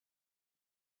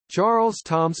Charles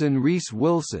Thomson Rees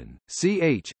Wilson,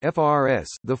 Ch. FRS,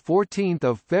 the 14th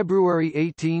of February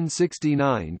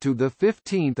 1869 to the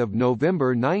 15th of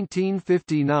November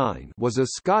 1959, was a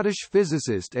Scottish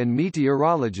physicist and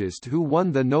meteorologist who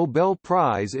won the Nobel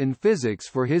Prize in Physics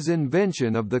for his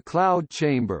invention of the cloud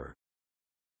chamber.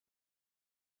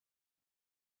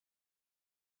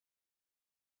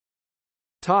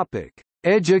 Topic: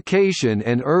 Education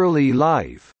and early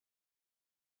life.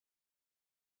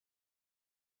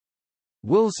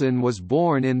 Wilson was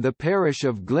born in the parish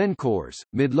of Glencorse,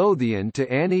 Midlothian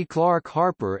to Annie Clark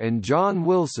Harper and John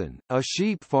Wilson, a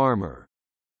sheep farmer.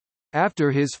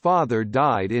 After his father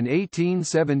died in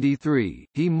 1873,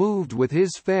 he moved with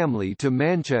his family to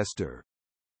Manchester.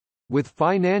 With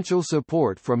financial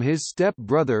support from his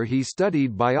step-brother, he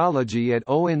studied biology at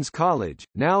Owens College,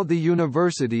 now the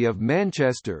University of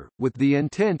Manchester, with the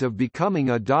intent of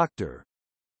becoming a doctor.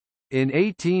 In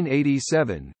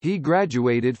 1887, he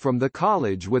graduated from the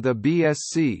college with a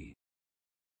BSc.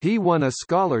 He won a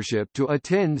scholarship to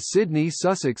attend Sydney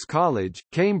Sussex College,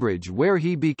 Cambridge, where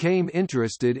he became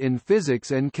interested in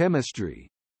physics and chemistry.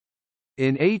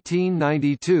 In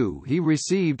 1892 he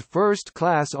received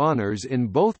first-class honours in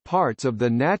both parts of the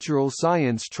natural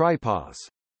science tripos.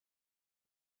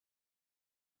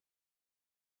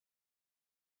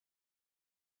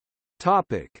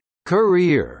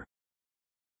 Career.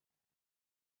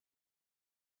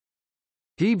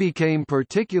 He became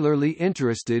particularly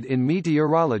interested in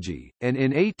meteorology, and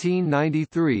in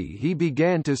 1893 he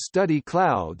began to study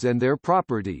clouds and their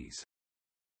properties.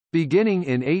 Beginning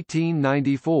in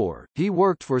 1894, he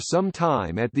worked for some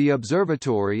time at the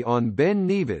observatory on Ben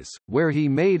Nevis, where he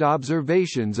made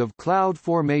observations of cloud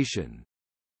formation.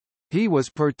 He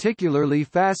was particularly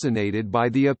fascinated by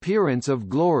the appearance of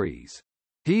glories.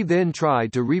 He then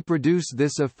tried to reproduce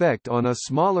this effect on a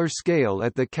smaller scale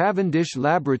at the Cavendish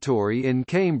Laboratory in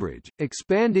Cambridge,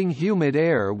 expanding humid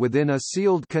air within a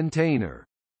sealed container.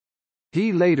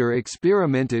 He later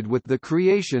experimented with the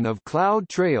creation of cloud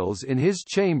trails in his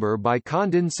chamber by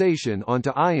condensation onto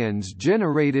ions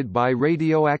generated by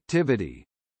radioactivity.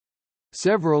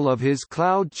 Several of his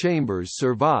cloud chambers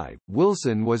survive.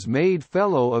 Wilson was made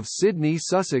Fellow of Sydney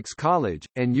Sussex College,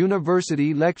 and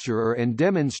University lecturer and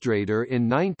demonstrator in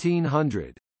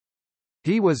 1900.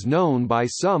 He was known by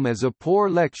some as a poor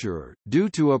lecturer, due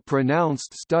to a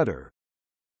pronounced stutter.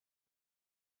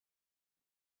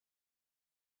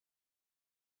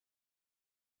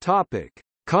 Topic: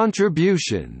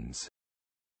 Contributions.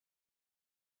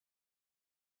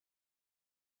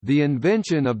 The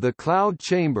invention of the cloud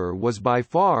chamber was by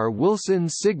far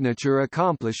Wilson's signature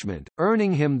accomplishment,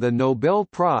 earning him the Nobel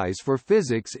Prize for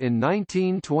Physics in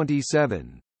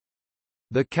 1927.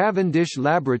 The Cavendish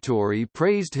Laboratory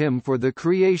praised him for the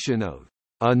creation of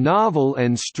a novel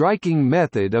and striking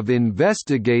method of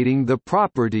investigating the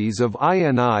properties of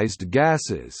ionized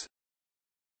gases.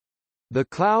 The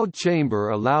cloud chamber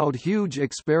allowed huge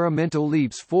experimental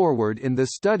leaps forward in the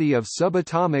study of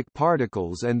subatomic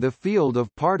particles and the field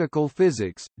of particle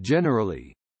physics,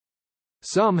 generally.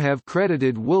 Some have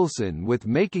credited Wilson with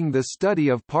making the study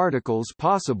of particles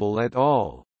possible at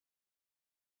all.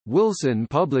 Wilson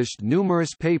published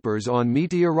numerous papers on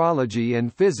meteorology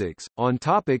and physics, on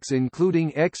topics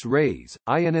including X-rays,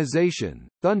 ionization,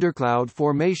 thundercloud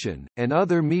formation, and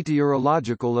other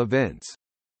meteorological events.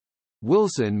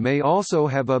 Wilson may also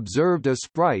have observed a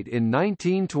sprite in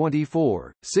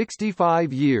 1924,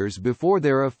 65 years before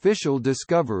their official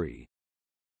discovery.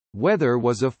 Weather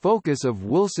was a focus of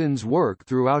Wilson's work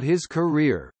throughout his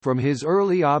career, from his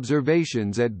early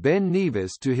observations at Ben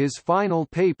Nevis to his final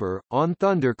paper, on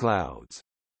thunderclouds.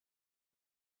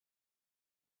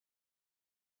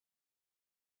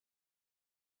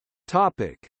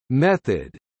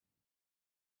 Method.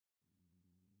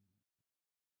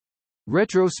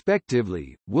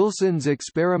 Retrospectively, Wilson's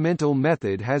experimental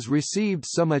method has received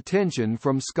some attention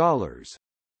from scholars.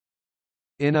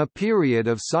 In a period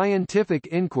of scientific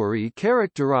inquiry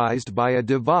characterized by a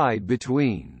divide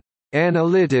between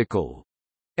analytical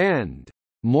and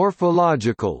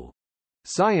morphological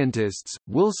scientists,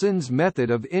 Wilson's method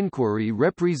of inquiry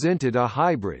represented a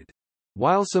hybrid.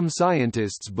 While some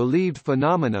scientists believed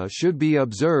phenomena should be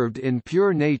observed in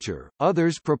pure nature,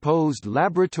 others proposed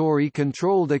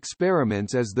laboratory-controlled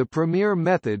experiments as the premier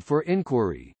method for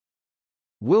inquiry.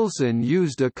 Wilson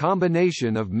used a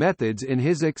combination of methods in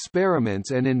his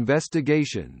experiments and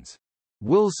investigations.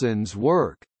 Wilson's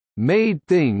work made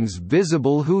things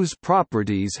visible whose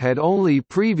properties had only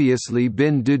previously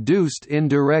been deduced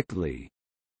indirectly.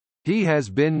 He has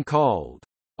been called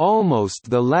almost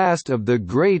the last of the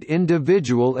great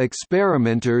individual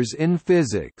experimenters in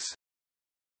physics.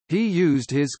 He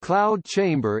used his cloud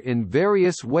chamber in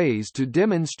various ways to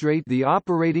demonstrate the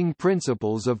operating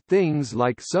principles of things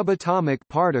like subatomic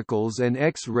particles and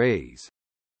X-rays.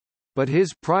 But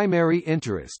his primary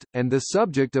interest, and the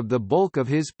subject of the bulk of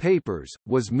his papers,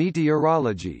 was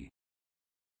meteorology.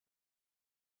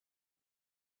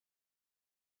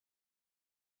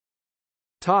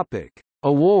 Topic: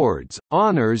 Awards,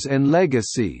 honors and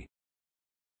legacy.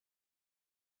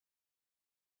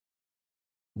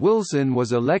 Wilson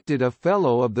was elected a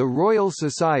Fellow of the Royal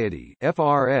Society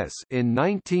 (FRS) in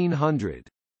 1900.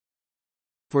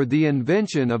 For the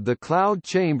invention of the cloud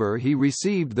chamber he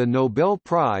received the Nobel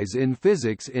Prize in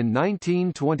Physics in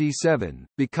 1927,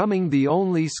 becoming the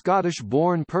only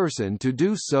Scottish-born person to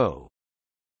do so.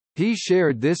 He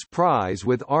shared this prize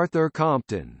with Arthur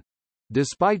Compton.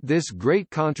 Despite this great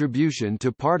contribution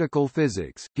to particle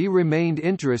physics, he remained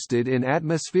interested in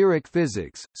atmospheric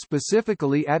physics,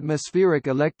 specifically atmospheric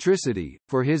electricity,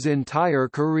 for his entire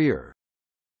career.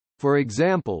 For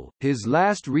example, his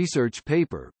last research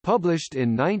paper, published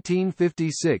in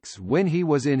 1956 when he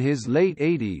was in his late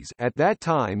 80s, at that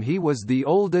time he was the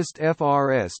oldest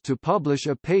FRS to publish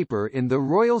a paper in the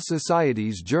Royal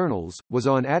Society's journals, was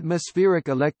on atmospheric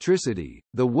electricity.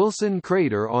 The Wilson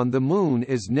crater on the Moon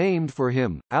is named for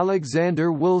him,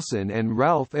 Alexander Wilson and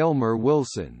Ralph Elmer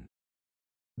Wilson.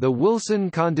 The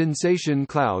Wilson condensation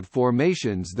cloud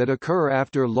formations that occur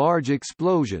after large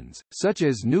explosions, such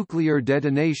as nuclear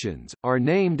detonations, are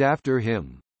named after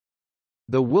him.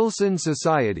 The Wilson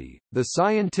Society, the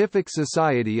scientific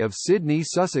society of Sydney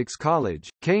Sussex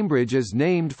College, Cambridge, is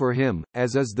named for him,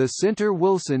 as is the Centre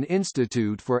Wilson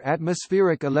Institute for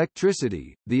Atmospheric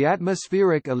Electricity, the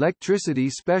Atmospheric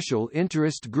Electricity Special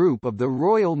Interest Group of the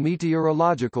Royal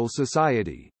Meteorological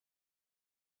Society.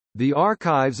 The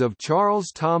archives of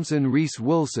Charles Thomson Rees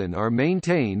Wilson are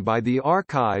maintained by the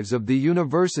Archives of the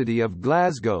University of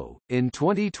Glasgow. In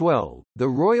 2012, the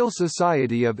Royal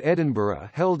Society of Edinburgh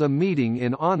held a meeting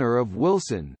in honour of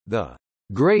Wilson, the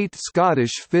great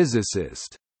Scottish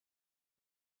physicist.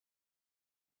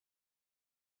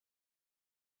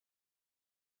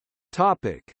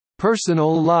 Topic: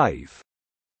 Personal life.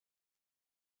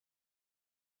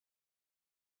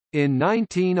 In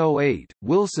 1908,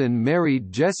 Wilson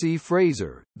married Jessie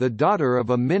Fraser, the daughter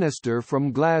of a minister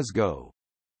from Glasgow.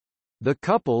 The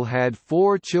couple had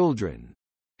 4 children.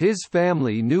 His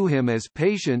family knew him as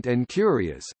patient and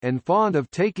curious, and fond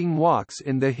of taking walks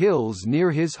in the hills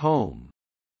near his home.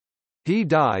 He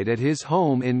died at his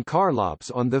home in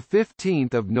Carlops on 15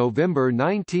 November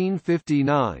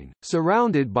 1959,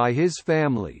 surrounded by his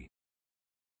family.